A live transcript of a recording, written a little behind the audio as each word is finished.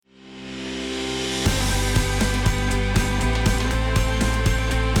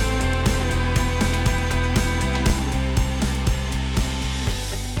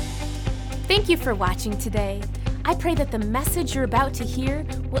you for watching today. I pray that the message you're about to hear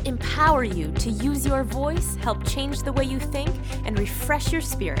will empower you to use your voice, help change the way you think, and refresh your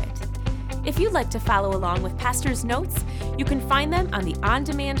spirit. If you'd like to follow along with Pastor's notes, you can find them on the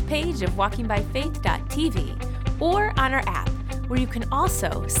on-demand page of walkingbyfaith.tv or on our app, where you can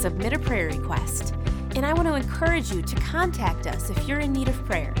also submit a prayer request. And I want to encourage you to contact us if you're in need of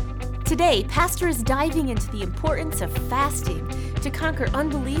prayer. Today, Pastor is diving into the importance of fasting to conquer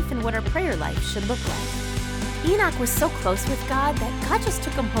unbelief and what our prayer life should look like. Enoch was so close with God that God just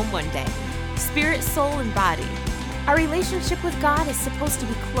took him home one day, spirit, soul, and body. Our relationship with God is supposed to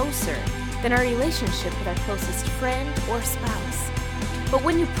be closer than our relationship with our closest friend or spouse. But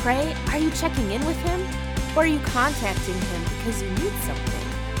when you pray, are you checking in with Him? Or are you contacting Him because you need something?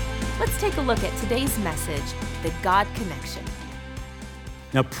 Let's take a look at today's message, The God Connection.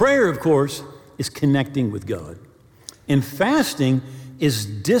 Now, prayer, of course, is connecting with God. And fasting is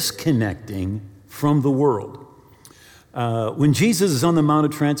disconnecting from the world. When Jesus is on the Mount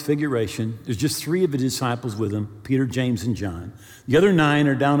of Transfiguration, there's just 3 of the disciples with him, Peter, James, and John. The other 9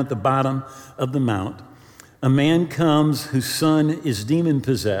 are down at the bottom of the mount. A man comes whose son is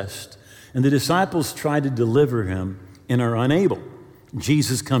demon-possessed, and the disciples try to deliver him and are unable.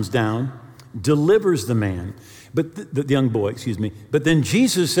 Jesus comes down, delivers the man, but the young boy, But then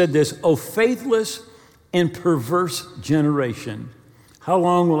Jesus said this, "O faithless and perverse generation, how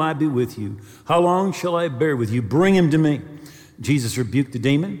long will I be with you? How long shall I bear with you? Bring him to me." Jesus rebuked the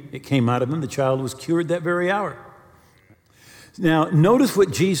demon. It came out of him. The child was cured that very hour. Now, notice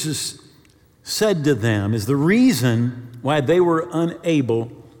what Jesus said to them is the reason why they were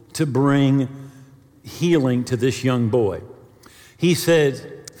unable to bring healing to this young boy. He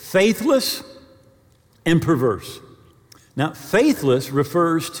said, faithless and perverse. Now, faithless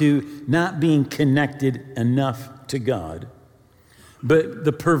refers to not being connected enough to God. But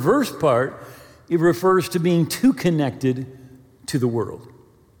the perverse part, it refers to being too connected to the world.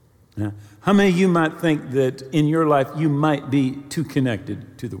 Now, how many of you might think that in your life you might be too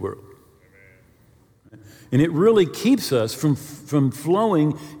connected to the world? And it really keeps us from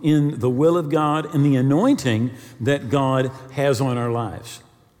flowing in the will of God and the anointing that God has on our lives.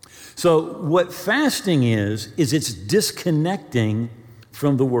 So what fasting is it's disconnecting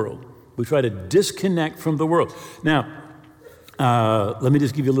from the world. We try to disconnect from the world. Now, let me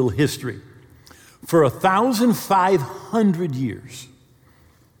just give you a little history. For 1,500 years,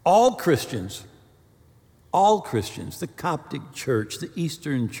 all Christians, the Coptic Church, the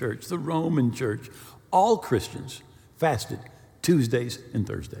Eastern Church, the Roman Church, all Christians fasted Tuesdays and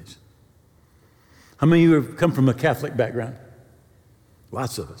Thursdays. How many of you have come from a Catholic background?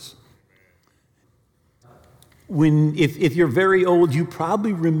 Lots of us. If you're very old, you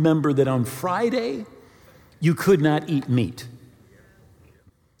probably remember that on Friday, you could not eat meat.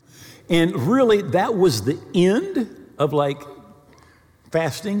 And really, that was the end of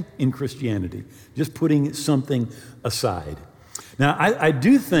fasting in Christianity, just putting something aside. Now, I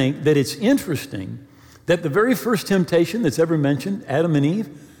do think that it's interesting that the very first temptation that's ever mentioned, Adam and Eve,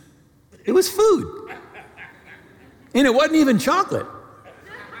 it was food. And it wasn't even chocolate,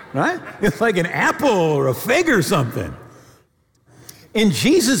 right? It's like an apple or a fig or something. In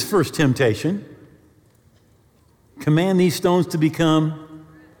Jesus' first temptation, command these stones to become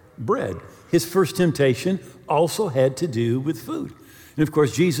bread. His first temptation also had to do with food. And of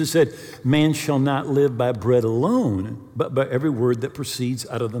course, Jesus said, man shall not live by bread alone, but by every word that proceeds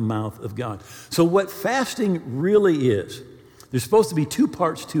out of the mouth of God. So what fasting really is, there's supposed to be 2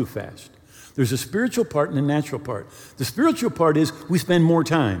 parts to fast. There's a spiritual part and a natural part. The spiritual part is we spend more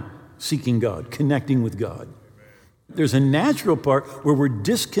time seeking God, connecting with God. There's a natural part where we're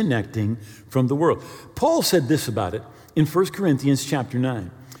disconnecting from the world. Paul said this about it in 1 Corinthians chapter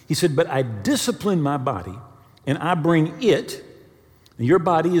 9. He said, but I discipline my body and I bring it. Your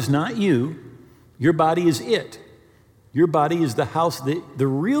body is not you. Your body is it. Your body is the house that the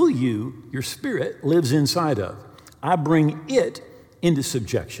real you, your spirit, lives inside of. I bring it into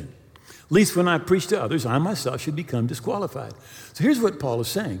subjection. At least when I preach to others, I myself should become disqualified. So here's what Paul is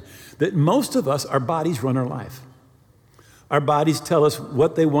saying, that most of us, our bodies run our life. Our bodies tell us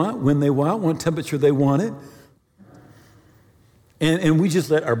what they want, when they want, what temperature they want it. And we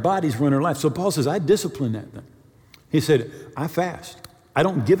just let our bodies run our life. So Paul says, I discipline that thing. He said, I fast. I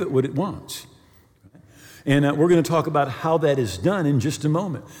don't give it what it wants. And we're going to talk about how that is done in just a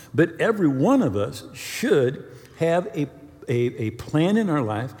moment. But every one of us should have a plan in our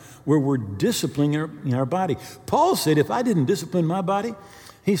life where we're disciplining our body. Paul said, if I didn't discipline my body,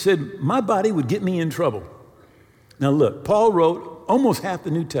 he said, my body would get me in trouble. Now look, Paul wrote almost half the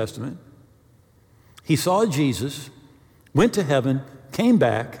New Testament. He saw Jesus, went to heaven, came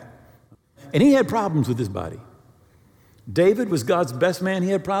back, And he had problems with his body. David was God's best man. He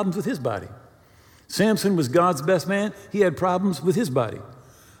had problems with his body. Samson was God's best man. He had problems with his body.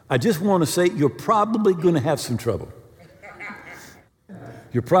 I just want to say you're probably going to have some trouble.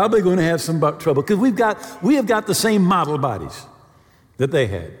 You're probably going to have some trouble because we have got the same model bodies that they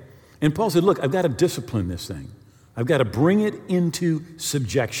had. And Paul said, look, I've got to discipline this thing. I've got to bring it into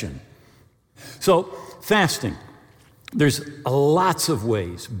subjection. So fasting, there's lots of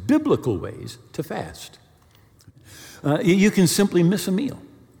ways, biblical ways to fast. You can simply miss a meal,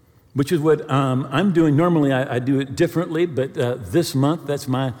 which is what I'm doing. Normally, I do it differently, but this month, that's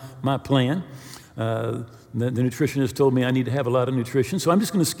my plan. The nutritionist told me I need to have a lot of nutrition, so I'm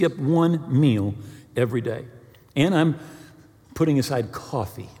just going to skip one meal every day. And I'm putting aside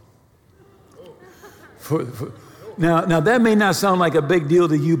coffee. Now, that may not sound like a big deal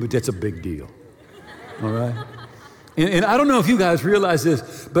to you, but that's a big deal. All right? And I don't know if you guys realize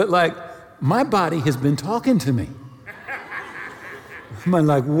this, but like, my body has been talking to me. I'm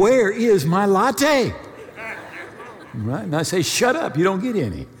like, where is my latte? Right? And I say, shut up, you don't get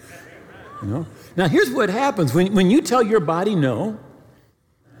any. You know? Now, here's what happens. When you tell your body no,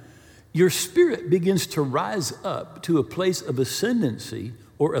 your spirit begins to rise up to a place of ascendancy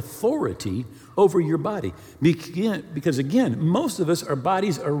or authority over your body. Because again, most of us, our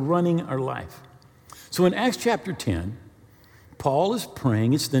bodies are running our life. So in Acts chapter 10, Paul is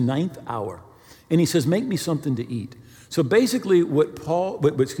praying, it's the 9th hour, and he says, make me something to eat. So basically what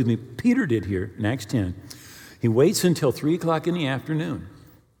Peter did here in Acts 10, he waits until 3 o'clock in the afternoon.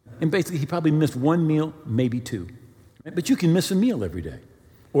 And basically he probably missed one meal, maybe two. Right? But you can miss a meal every day.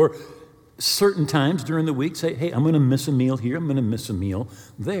 Or certain times during the week, say, hey, I'm going to miss a meal here, I'm going to miss a meal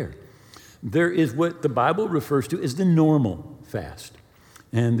there. There is what the Bible refers to as the normal fast.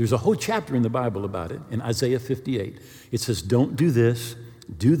 And there's a whole chapter in the Bible about it, in Isaiah 58. It says, don't do this,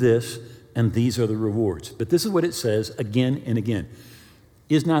 and these are the rewards. But this is what it says again and again.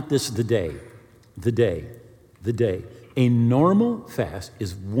 Is not this the day? The day. A normal fast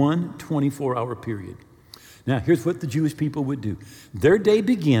is one 24-hour period. Now, here's what the Jewish people would do. Their day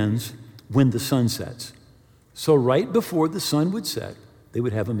begins when the sun sets. So right before the sun would set, they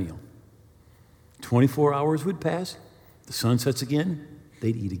would have a meal. 24 hours would pass, the sun sets again,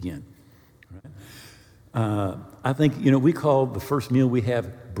 they'd eat again. Right? I think, we call the first meal we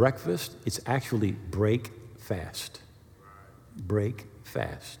have breakfast. It's actually break fast. Break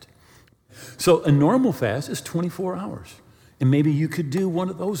fast. So a normal fast is 24 hours. And maybe you could do one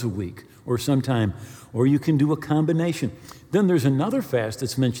of those a week or sometime, or you can do a combination. Then there's another fast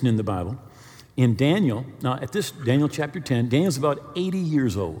that's mentioned in the Bible. In Daniel, now at this Daniel chapter 10, Daniel's about 80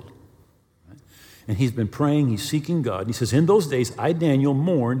 years old. Right? And he's been praying, he's seeking God. And he says, in those days, I, Daniel,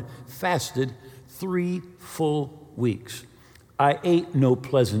 mourned, fasted 3 full weeks. I ate no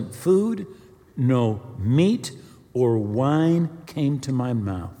pleasant food, no meat or wine came to my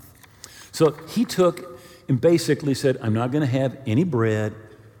mouth. So he took and basically said, I'm not going to have any bread,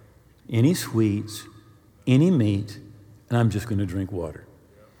 any sweets, any meat, and I'm just going to drink water.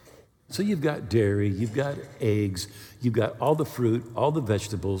 So you've got dairy, you've got eggs, you've got all the fruit, all the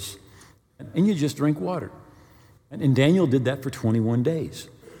vegetables, and you just drink water. And Daniel did that for 21 days.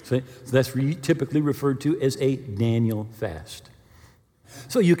 So that's typically referred to as a Daniel fast.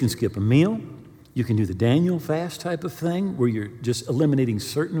 So you can skip a meal. You can do the Daniel fast type of thing where you're just eliminating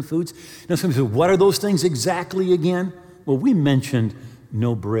certain foods. Now, somebody says, what are those things exactly again? Well, we mentioned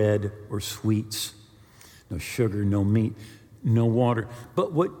no bread or sweets, no sugar, no meat, no water.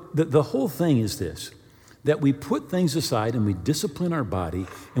 But what the whole thing is this, that we put things aside and we discipline our body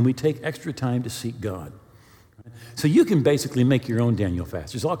and we take extra time to seek God. So you can basically make your own Daniel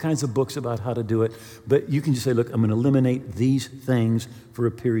fast. There's all kinds of books about how to do it, but you can just say, look, I'm going to eliminate these things for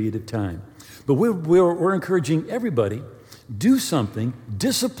a period of time. But we're encouraging everybody, do something,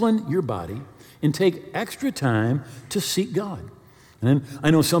 discipline your body, and take extra time to seek God. And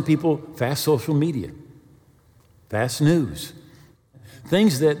I know some people fast social media, fast news,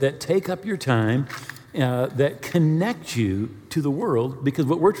 things that take up your time, that connect you to the world, because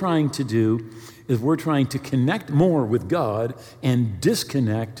what we're trying to do is we're trying to connect more with God and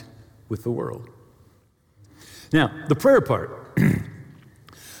disconnect with the world. Now, the prayer part.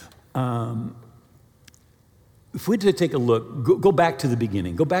 If we did take a look, go back to the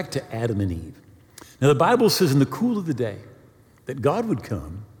beginning, go back to Adam and Eve. Now, the Bible says in the cool of the day that God would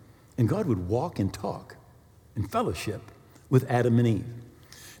come and God would walk and talk in fellowship with Adam and Eve.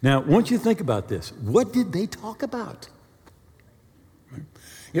 Now, I want you to think about this. What did they talk about?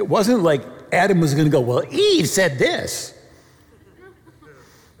 It wasn't like Adam was going to go, well, Eve said this.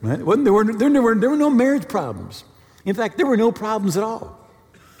 Right? There were no marriage problems. In fact, there were no problems at all.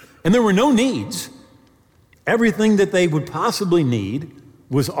 And there were no needs. Everything that they would possibly need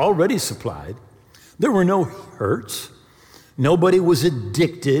was already supplied. There were no hurts. Nobody was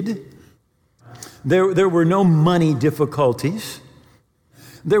addicted. There were no money difficulties.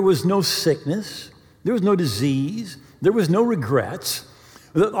 There was no sickness. There was no disease. There was no regrets.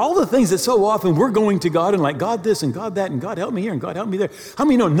 All the things that so often we're going to God and like, God this and God that and God help me here and God help me there. How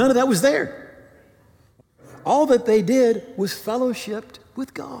many know none of that was there? All that they did was fellowshiped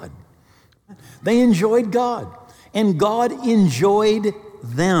with God. They enjoyed God, and God enjoyed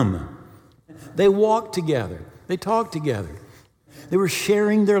them. They walked together. They talked together. They were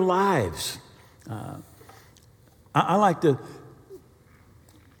sharing their lives. I like to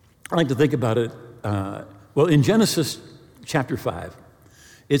think about it. Well, in Genesis chapter 5,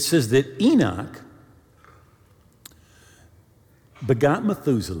 it says that Enoch begot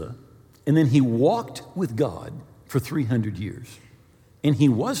Methuselah, and then he walked with God for 300 years. And he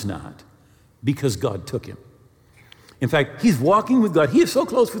was not, because God took him. In fact, he's walking with God. He is so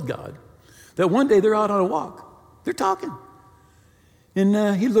close with God that one day they're out on a walk. They're talking.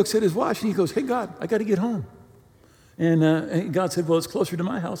 And he looks at his watch and he goes, hey, God, I got to get home. And God said, well, it's closer to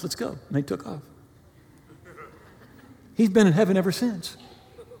my house. Let's go. And they took off. He's been in heaven ever since.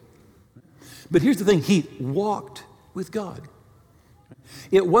 But here's the thing. He walked with God.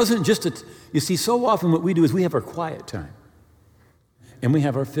 It wasn't just you see, so often what we do is we have our quiet time. And we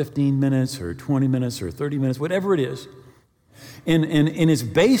have our 15 minutes or 20 minutes or 30 minutes, whatever it is. And it's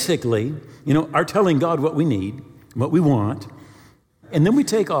basically, our telling God what we need, what we want. And then we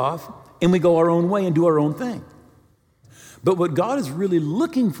take off and we go our own way and do our own thing. But what God is really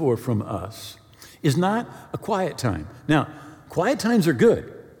looking for from us is not a quiet time. Now, quiet times are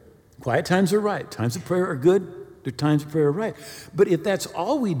good. Quiet times are right. Times of prayer are good. There are times of prayer are right. But if that's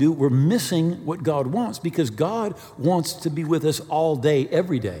all we do, we're missing what God wants, because God wants to be with us all day,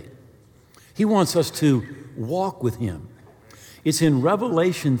 every day. He wants us to walk with him. It's in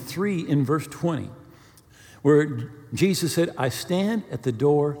Revelation 3 in verse 20, where Jesus said, I stand at the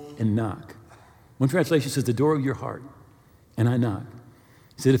door and knock. One translation says, the door of your heart, and I knock.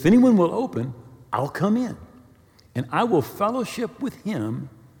 He said, if anyone will open, I'll come in, and I will fellowship with him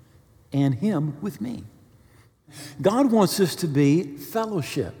and him with me. God wants us to be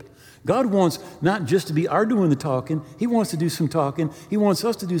fellowship. God wants not just to be our doing the talking. He wants to do some talking. He wants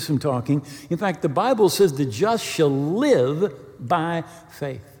us to do some talking. In fact, the Bible says the just shall live by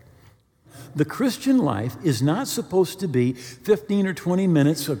faith. The Christian life is not supposed to be 15 or 20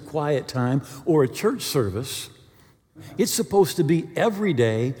 minutes of quiet time or a church service. It's supposed to be every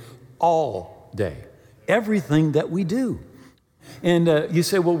day, all day, everything that we do. And you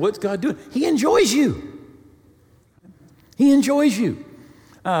say, well, what's God doing? He enjoys you. He enjoys you.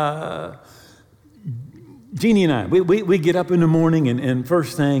 Jeannie and I, we get up in the morning, and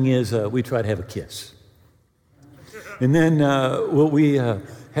first thing is we try to have a kiss. And then we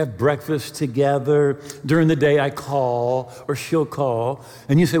have breakfast together. During the day, I call, or she'll call.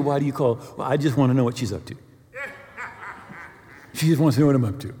 And you say, why do you call? Well, I just want to know what she's up to. She just wants to know what I'm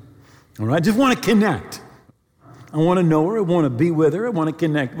up to. All right? I just want to connect. I want to know her. I want to be with her. I want to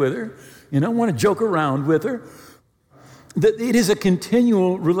connect with her. I want to joke around with her. That it is a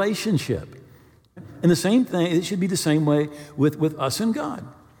continual relationship. And the same thing, it should be the same way with us and God.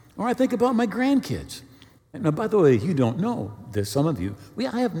 Or I think about my grandkids. Now, by the way, you don't know this, some of you.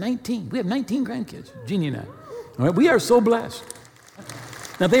 I have 19. We have 19 grandkids, Jeannie and I. All right, we are so blessed.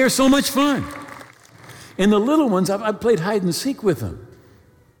 Now, they are so much fun. And the little ones, I've played hide and seek with them.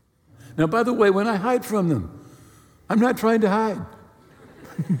 Now, by the way, when I hide from them, I'm not trying to hide.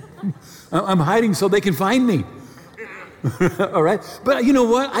 I'm hiding so they can find me. All right? But you know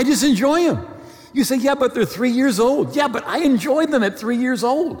what? I just enjoy them. You say, yeah, but they're 3 years old. Yeah, but I enjoyed them at 3 years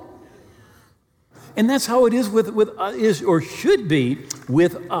old. And that's how it is is or should be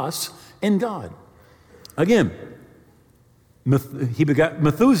with us and God. Again, he begot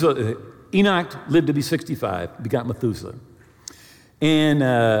Methuselah. Enoch lived to be 65, begot Methuselah. And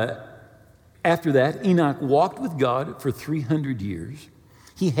after that, Enoch walked with God for 300 years.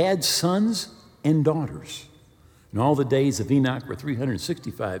 He had sons and daughters. And all the days of Enoch were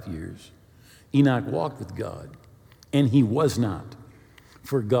 365 years. Enoch walked with God, and he was not,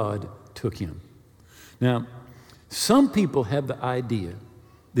 for God took him. Now, some people have the idea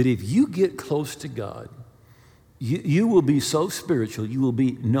that if you get close to God, you will be so spiritual, you will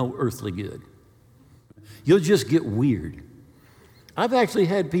be no earthly good. You'll just get weird. I've actually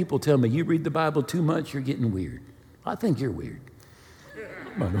had people tell me, you read the Bible too much, you're getting weird. I think you're weird,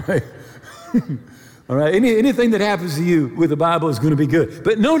 by the way. All right, anything that happens to you with the Bible is going to be good.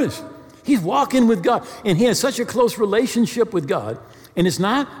 But notice, he's walking with God, and he has such a close relationship with God. And it's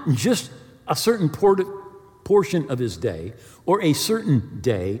not just a certain portion of his day or a certain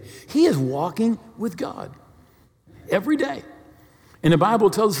day. He is walking with God every day. And the Bible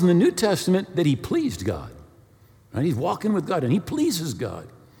tells us in the New Testament that he pleased God. Right? He's walking with God and he pleases God.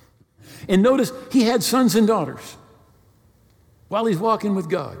 And notice he had sons and daughters while he's walking with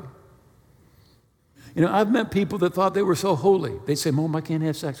God. You know, I've met people that thought they were so holy. They'd say, Mom, I can't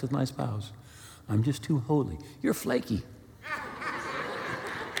have sex with my spouse. I'm just too holy. You're flaky.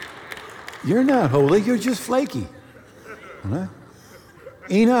 You're not holy, you're just flaky. Right?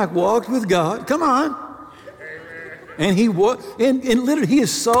 Enoch walked with God. Come on. And and literally he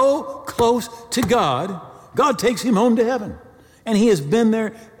is so close to God, God takes him home to heaven. And he has been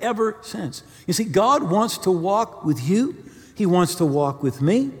there ever since. You see, God wants to walk with you. He wants to walk with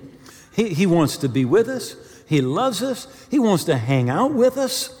me. He wants to be with us. He loves us. He wants to hang out with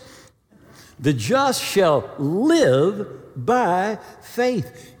us. The just shall live by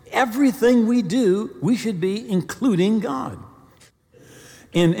faith. Everything we do, we should be including God.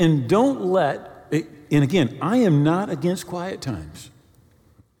 And don't let, and again, I am not against quiet times.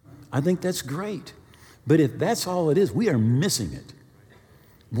 I think that's great. But if that's all it is, we are missing it.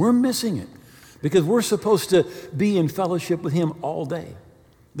 We're missing it because we're supposed to be in fellowship with him all day.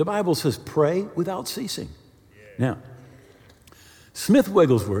 The Bible says, pray without ceasing. Now, Smith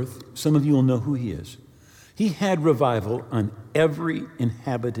Wigglesworth, some of you will know who he is. He had revival on every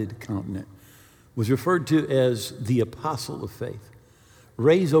inhabited continent, was referred to as the apostle of faith,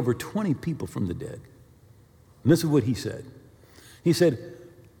 raised over 20 people from the dead. And this is what he said. He said,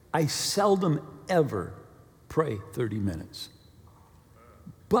 I seldom ever pray 30 minutes,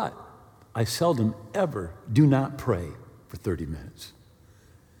 but I seldom ever do not pray for 30 minutes.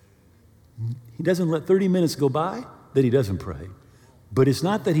 He doesn't let 30 minutes go by that he doesn't pray. But it's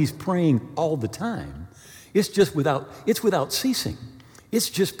not that he's praying all the time. It's just without ceasing. It's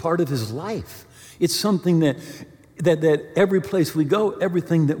just part of his life. It's something that every place we go,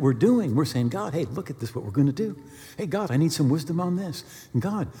 everything that we're doing, we're saying, God, hey, look at this, what we're going to do. Hey, God, I need some wisdom on this. And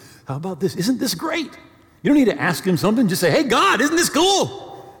God, how about this? Isn't this great? You don't need to ask him something. Just say, hey, God, isn't this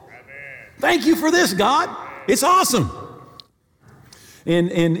cool? Amen. Thank you for this, God. It's awesome.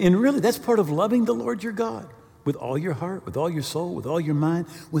 And really, that's part of loving the Lord your God with all your heart, with all your soul, with all your mind,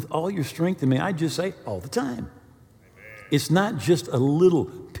 with all your strength. And may I just say, all the time. Amen. It's not just a little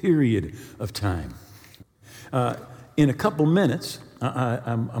period of time. In a couple minutes,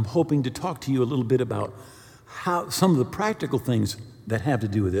 I'm hoping to talk to you a little bit about how some of the practical things that have to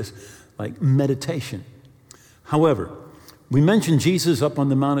do with this, like meditation. However, we mentioned Jesus up on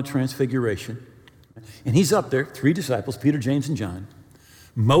the Mount of Transfiguration, and he's up there, 3 disciples, Peter, James, and John.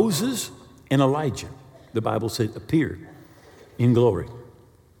 Moses and Elijah, the Bible said, appeared in glory.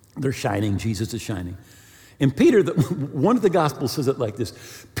 They're shining. Jesus is shining. And Peter, one of the Gospels says it like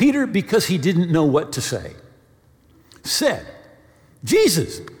this. Peter, because he didn't know what to say, said,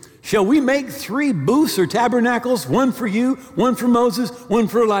 Jesus, shall we make 3 booths or tabernacles, one for you, one for Moses, one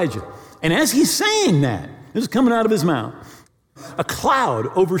for Elijah? And as he's saying that, this is coming out of his mouth, a cloud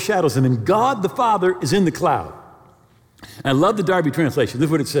overshadows him, and God the Father is in the cloud. I love the Darby translation. This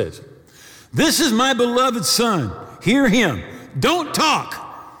is what it says. This is my beloved son. Hear him. Don't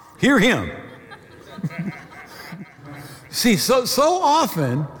talk. Hear him. See, so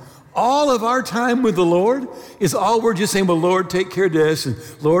often, all of our time with the Lord is all we're just saying, well, Lord, take care of this, and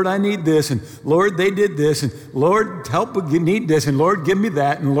Lord, I need this, and Lord, they did this, and Lord, help, you need this, and Lord, give me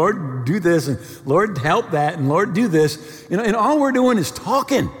that, and Lord, do this, and Lord, help that, and Lord, do this. You know, and all we're doing is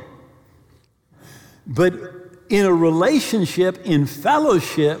talking. But in a relationship, in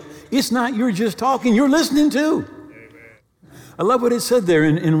fellowship, it's not you're just talking, you're listening too. Amen. I love what it said there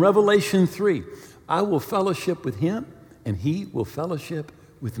in Revelation 3. I will fellowship with him, and he will fellowship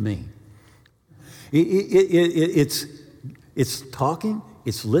with me. It's talking,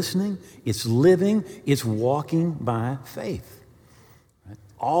 it's listening, it's living, it's walking by faith. Right?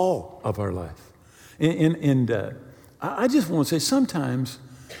 All of our life. And I just want to say, sometimes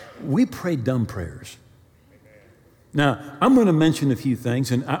we pray dumb prayers. Now, I'm going to mention a few things,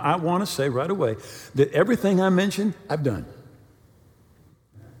 and I want to say right away that everything I mentioned, I've done.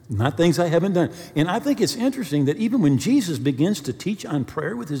 Not things I haven't done. And I think it's interesting that even when Jesus begins to teach on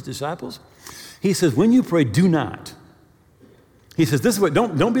prayer with his disciples, he says, when you pray, do not. He says, this is what,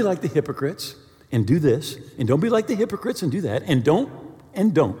 don't be like the hypocrites and do this, and don't be like the hypocrites and do that, and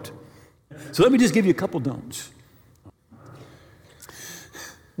don't. So let me just give you a couple don'ts.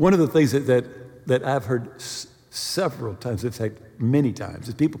 One of the things that I've heard several times, in fact, many times,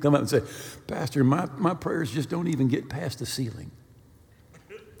 is people come up and say, Pastor, my prayers just don't even get past the ceiling.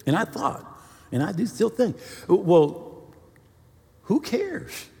 And I thought, and I do still think, well, Who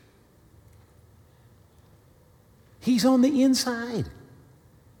cares? He's on the inside.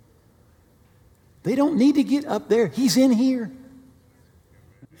 They don't need to get up there. He's in here.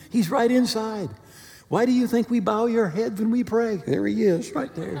 He's right inside. Why do you think we bow your head when we pray? There he is,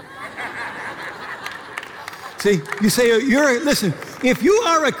 right there. See, you say, listen, if you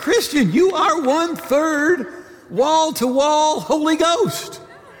are a Christian, you are 1/3 wall-to-wall Holy Ghost.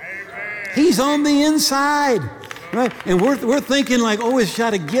 Amen. He's on the inside, right? And we're thinking like, oh, it's got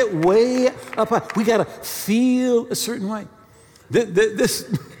to get way up high. We got to feel a certain way.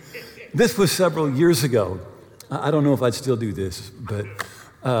 This was several years ago. I don't know if I'd still do this, but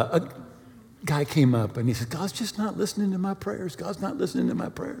a guy came up and he said, God's just not listening to my prayers. God's not listening to my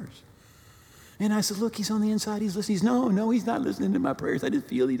prayers. And I said, look, he's on the inside. He's listening. No, he's not listening to my prayers. I just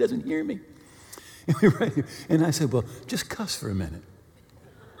feel he doesn't hear me. And I said, well, just cuss for a minute.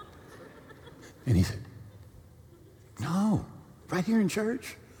 And he said, no, right here in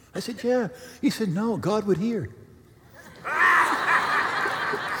church? I said, yeah. He said, no, God would hear.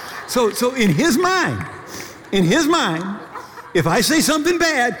 So in his mind, if I say something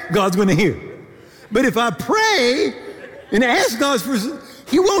bad, God's going to hear. But if I pray and ask God for,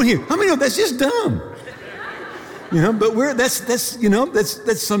 he won't hear. How many know that's just dumb? But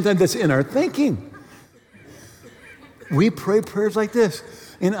that's sometimes that's in our thinking. We pray prayers like this.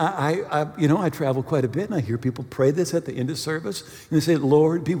 And I travel quite a bit, and I hear people pray this at the end of service. And they say,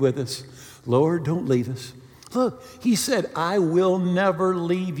 Lord, be with us. Lord, don't leave us. Look, he said, I will never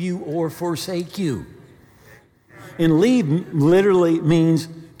leave you or forsake you. And leave literally means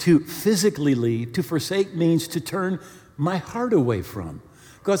to physically leave. To forsake means to turn my heart away from.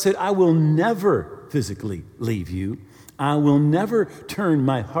 God said, I will never physically leave you. I will never turn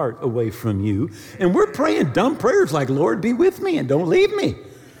my heart away from you. And we're praying dumb prayers like, Lord, be with me and don't leave me.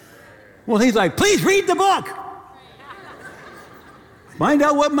 Well, he's like, please read the book. Find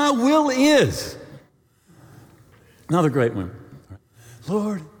out what my will is. Another great one.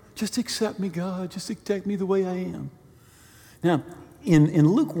 Lord, just accept me, God. Just accept me the way I am. Now, in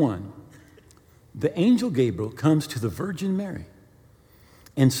Luke 1, the angel Gabriel comes to the Virgin Mary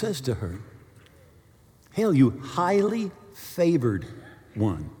and says to her, hail, you highly favored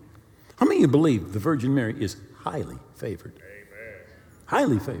one. How many of you believe the Virgin Mary is highly favored? Amen.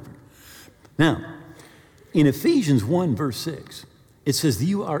 Highly favored. Now, in Ephesians 1, verse 6, it says that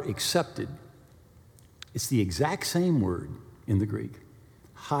you are accepted. It's the exact same word in the Greek.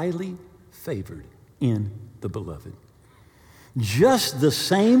 Highly favored in the beloved. Just the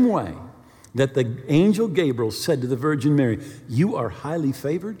same way that the angel Gabriel said to the Virgin Mary, you are highly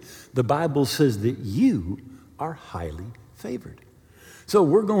favored, the Bible says that you are highly favored. So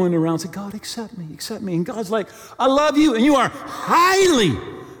we're going around saying, God, accept me, accept me. And God's like, I love you, and you are highly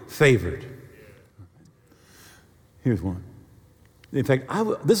favored. Here's one. In fact,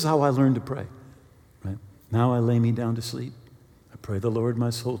 this is how I learned to pray. Right? Now I lay me down to sleep. I pray the Lord my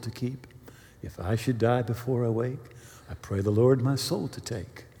soul to keep. If I should die before I wake, I pray the Lord my soul to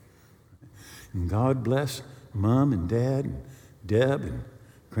take. And God bless Mom and Dad and Deb and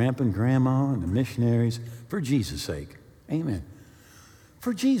Grandpa and Grandma and the missionaries for Jesus' sake. Amen.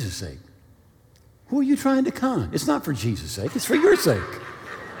 For Jesus' sake. Who are you trying to con? It's not for Jesus' sake. It's for your sake.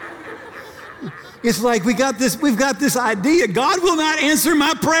 It's like we've got this idea. God will not answer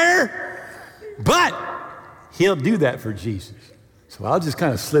my prayer, but he'll do that for Jesus. So I'll just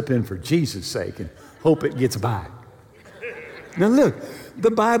kind of slip in for Jesus' sake and hope it gets by. Now look, the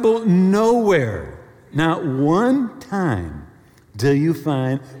Bible nowhere, not one time, do you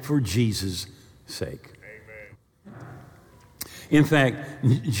find for Jesus' sake. Amen. In fact,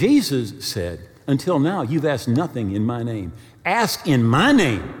 Jesus said, until now, you've asked nothing in my name. Ask in my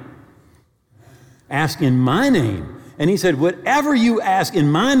name. Ask in my name. And he said, whatever you ask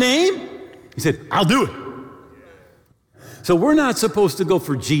in my name, he said, I'll do it. So we're not supposed to go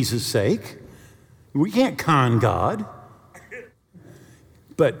for Jesus' sake. We can't con God.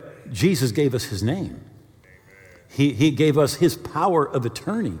 But Jesus gave us his name. He gave us his power of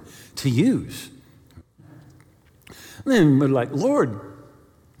attorney to use. And then we're like, Lord,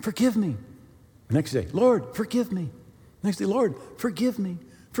 forgive me. Next day, Lord, forgive me. Next day, Lord, forgive me.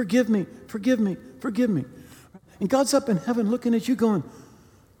 Forgive me, forgive me, forgive me. And God's up in heaven looking at you going,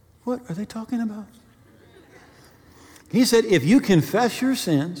 what are they talking about? He said, if you confess your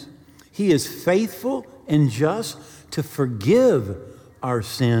sins, he is faithful and just to forgive our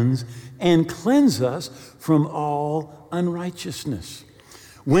sins and cleanse us from all unrighteousness.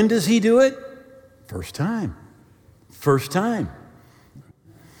 When does he do it? First time. First time.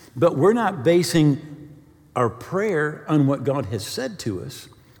 But we're not basing our prayer on what God has said to us.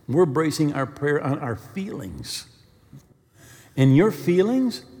 We're basing our prayer on our feelings. And your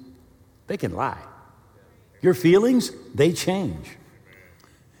feelings, they can lie. Your feelings, they change.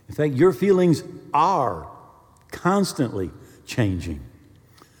 In fact, your feelings are constantly changing.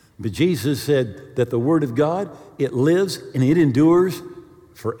 But Jesus said that the Word of God, it lives and it endures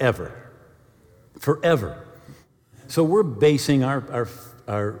forever. Forever. So we're basing our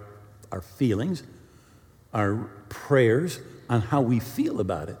feelings, our prayers, on how we feel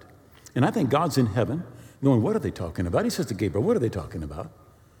about it. And I think God's in heaven going, what are they talking about? He says to Gabriel, what are they talking about?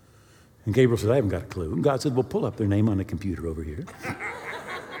 And Gabriel said, I haven't got a clue. And God said, well, pull up their name on the computer over here.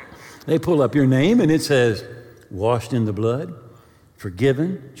 They pull up your name and it says, washed in the blood,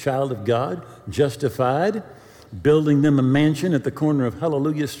 forgiven, child of God, justified, building them a mansion at the corner of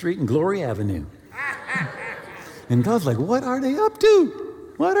Hallelujah Street and Glory Avenue. And God's like, what are they up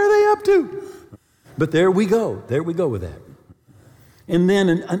to? What are they up to? But there we go. There we go with that. And then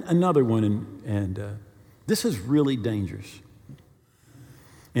another one, and this is really dangerous.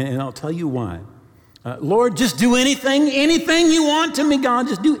 And I'll tell you why. Lord, just do anything you want to me, God.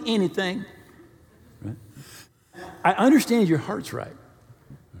 Just do anything. Right? I understand your heart's right.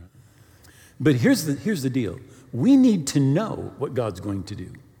 But here's the deal. We need to know what God's going to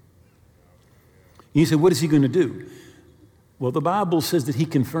do. You say, what is he going to do? Well, the Bible says that he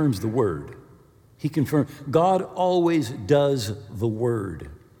confirms the word. He confirms. God always does the word.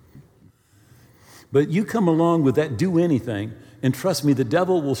 But you come along with that do anything, and trust me, the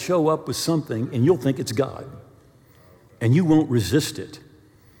devil will show up with something, and you'll think it's God. And you won't resist it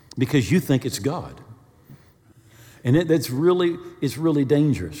because you think it's God. And it's really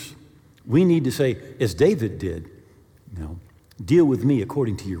dangerous. We need to say, as David did, deal with me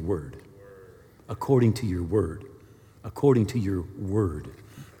according to your word. According to your word. According to your word.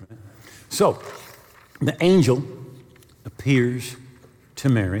 So, the angel appears to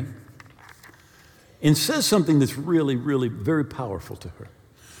Mary and says something that's really, really very powerful to her.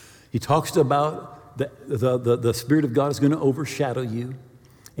 He talks about the Spirit of God is going to overshadow you.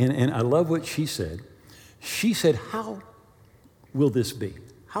 And I love what she said. She said, how will this be?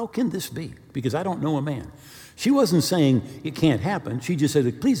 How can this be? Because I don't know a man. She wasn't saying it can't happen. She just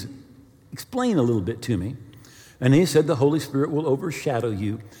said, please explain a little bit to me. And he said, the Holy Spirit will overshadow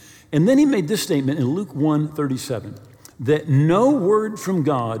you. And then he made this statement in Luke 1:37, that no word from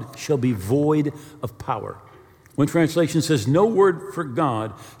God shall be void of power. One translation says, no word for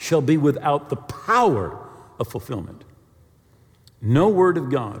God shall be without the power of fulfillment. No word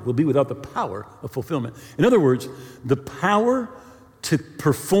of God will be without the power of fulfillment. In other words, the power to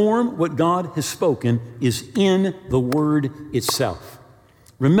perform what God has spoken is in the word itself.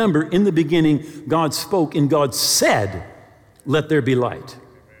 Remember, in the beginning, God spoke and God said, let there be light.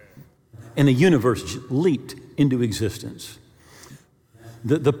 And the universe leaped into existence.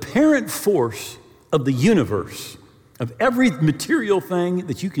 The parent force of the universe, of every material thing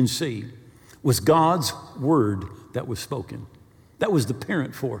that you can see, was God's word that was spoken. That was the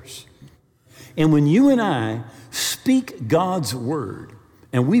parent force. And when you and I speak God's word,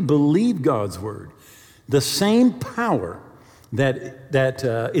 and we believe God's word, the same power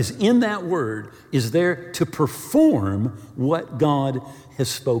that is in that word is there to perform what God has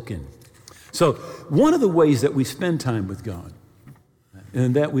spoken. So one of the ways that we spend time with God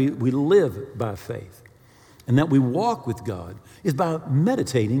and that we live by faith and that we walk with God is by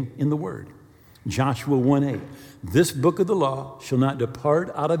meditating in the word. Joshua 1:8, this book of the law shall not depart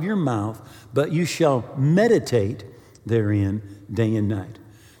out of your mouth, but you shall meditate therein day and night,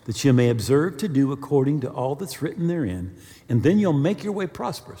 that you may observe to do according to all that's written therein, and then you'll make your way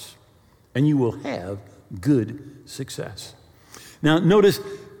prosperous, and you will have good success. Now, notice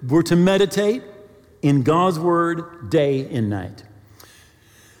we're to meditate in God's word day and night.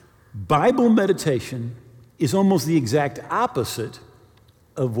 Bible meditation is almost the exact opposite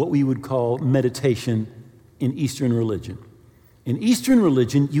of what we would call meditation in Eastern religion. In Eastern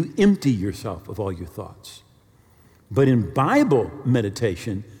religion, you empty yourself of all your thoughts. But in Bible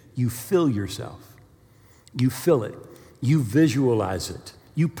meditation, you fill yourself. You fill it. You visualize it.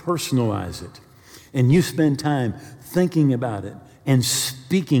 You personalize it. And you spend time thinking about it and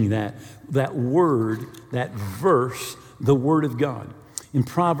speaking that word, that verse, the word of God. In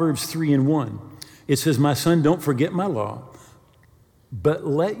Proverbs 3:1, it says, my son, don't forget my law, but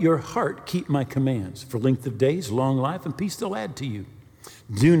let your heart keep my commands. For length of days, long life, and peace they'll add to you.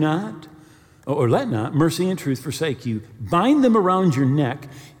 Do not, or let not, mercy and truth forsake you. Bind them around your neck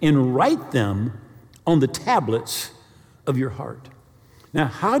and write them on the tablets of your heart. Now,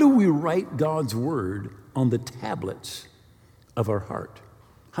 how do we write God's word on the tablets of our heart?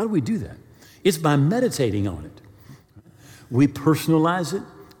 How do we do that? It's by meditating on it. We personalize it.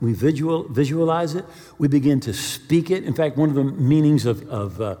 we visualize it, we begin to speak it. In fact, one of the meanings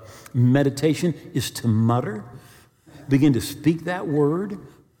of meditation is to mutter. Begin to speak that word,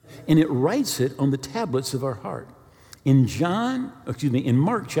 and it writes it on the tablets of our heart. In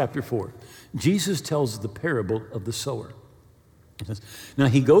Mark chapter 4, Jesus tells the parable of the sower. Now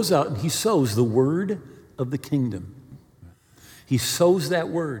he goes out and he sows the word of the kingdom. He sows that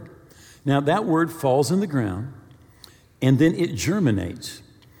word. Now that word falls in the ground, and then it germinates.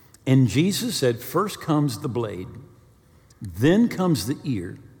 And Jesus said, first comes the blade, then comes the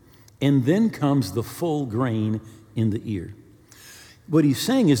ear, and then comes the full grain in the ear. What he's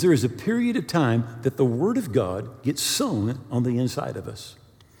saying is there is a period of time that the Word of God gets sown on the inside of us.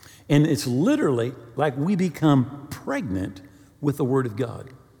 And it's literally like we become pregnant with the Word of God.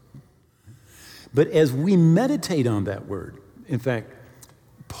 But as we meditate on that Word, in fact,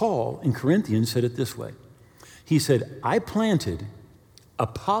 Paul in Corinthians said it this way. He said, I planted,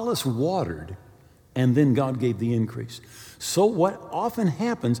 Apollos watered, and then God gave the increase. So what often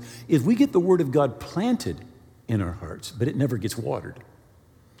happens is we get the Word of God planted in our hearts, but it never gets watered.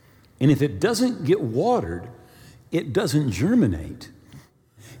 And if it doesn't get watered, it doesn't germinate.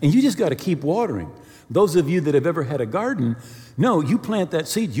 And you just got to keep watering. Those of you that have ever had a garden, no, you plant that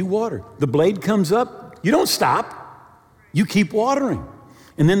seed, you water. The blade comes up, you don't stop. You keep watering.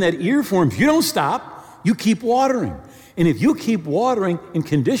 And then that ear forms, you don't stop, you keep watering. And if you keep watering and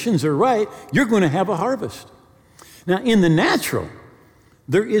conditions are right, you're going to have a harvest. Now, in the natural,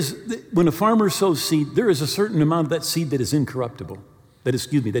 when a farmer sows seed, there is a certain amount of that seed that is incorruptible. That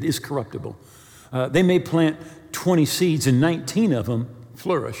is corruptible. They may plant 20 seeds and 19 of them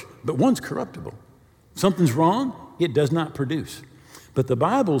flourish, but one's corruptible. Something's wrong, it does not produce. But the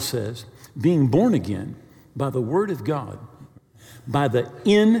Bible says, being born again by the Word of God, by the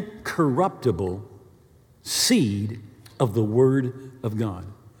incorruptible seed of the Word of God.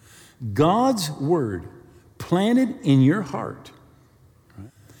 God's Word planted in your heart.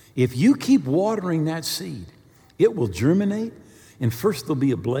 If you keep watering that seed, it will germinate, and first there'll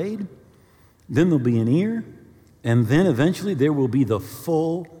be a blade, then there'll be an ear, and then eventually there will be the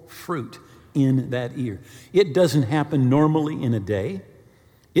full fruit in that ear. It doesn't happen normally in a day.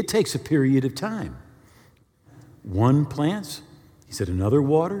 It takes a period of time. One plants, he said another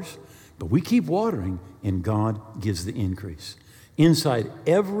waters, but we keep watering and God gives the increase. Inside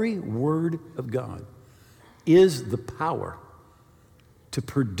every word of God is the power to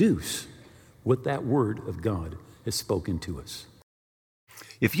produce what that word of God has spoken to us.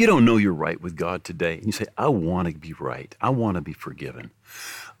 If you don't know you're right with God today, and you say, I want to be right, I want to be forgiven,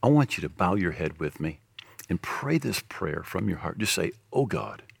 I want you to bow your head with me and pray this prayer from your heart. Just say, oh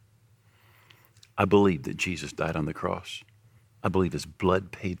God, I believe that Jesus died on the cross. I believe his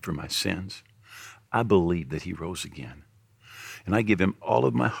blood paid for my sins. I believe that he rose again. And I give him all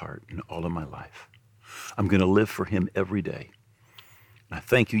of my heart and all of my life. I'm going to live for him every day. And I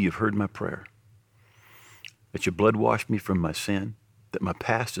thank you, you've heard my prayer. That your blood washed me from my sin, that my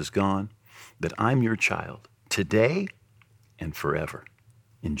past is gone, that I'm your child today and forever.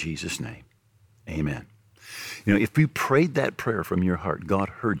 In Jesus' name, amen. You know, if you prayed that prayer from your heart, God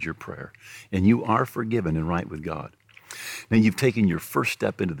heard your prayer, and you are forgiven and right with God. Now, you've taken your first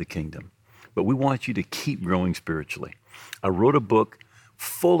step into the kingdom, but we want you to keep growing spiritually. I wrote a book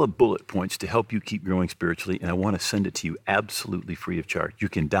full of bullet points to help you keep growing spiritually, and I want to send it to you absolutely free of charge. You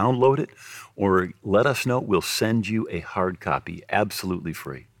can download it or let us know. We'll send you a hard copy, absolutely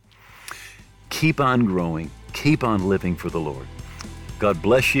free. Keep on growing. Keep on living for the Lord. God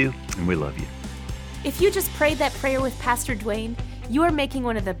bless you, and we love you. If you just prayed that prayer with Pastor Dwayne, you are making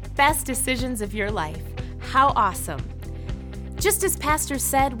one of the best decisions of your life. How awesome. Just as Pastor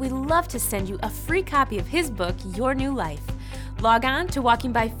said, we love to send you a free copy of his book, Your New Life. Log on to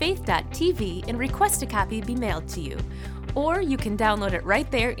walkingbyfaith.tv and request a copy be mailed to you. Or you can download it right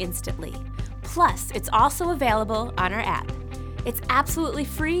there instantly. Plus, it's also available on our app. It's absolutely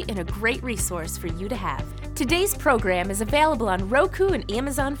free and a great resource for you to have. Today's program is available on Roku and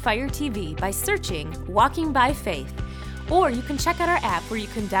Amazon Fire TV by searching Walking by Faith. Or you can check out our app where you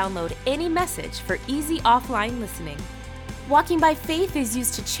can download any message for easy offline listening. Walking by Faith is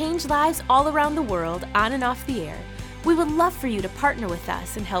used to change lives all around the world on and off the air. We would love for you to partner with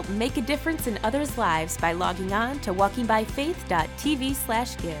us and help make a difference in others' lives by logging on to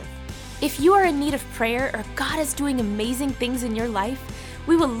walkingbyfaith.tv/give. If you are in need of prayer or God is doing amazing things in your life,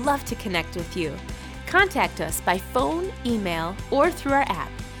 we would love to connect with you. Contact us by phone, email, or through our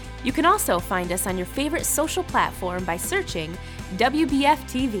app. You can also find us on your favorite social platform by searching WBF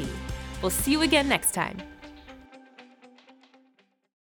TV. We'll see you again next time.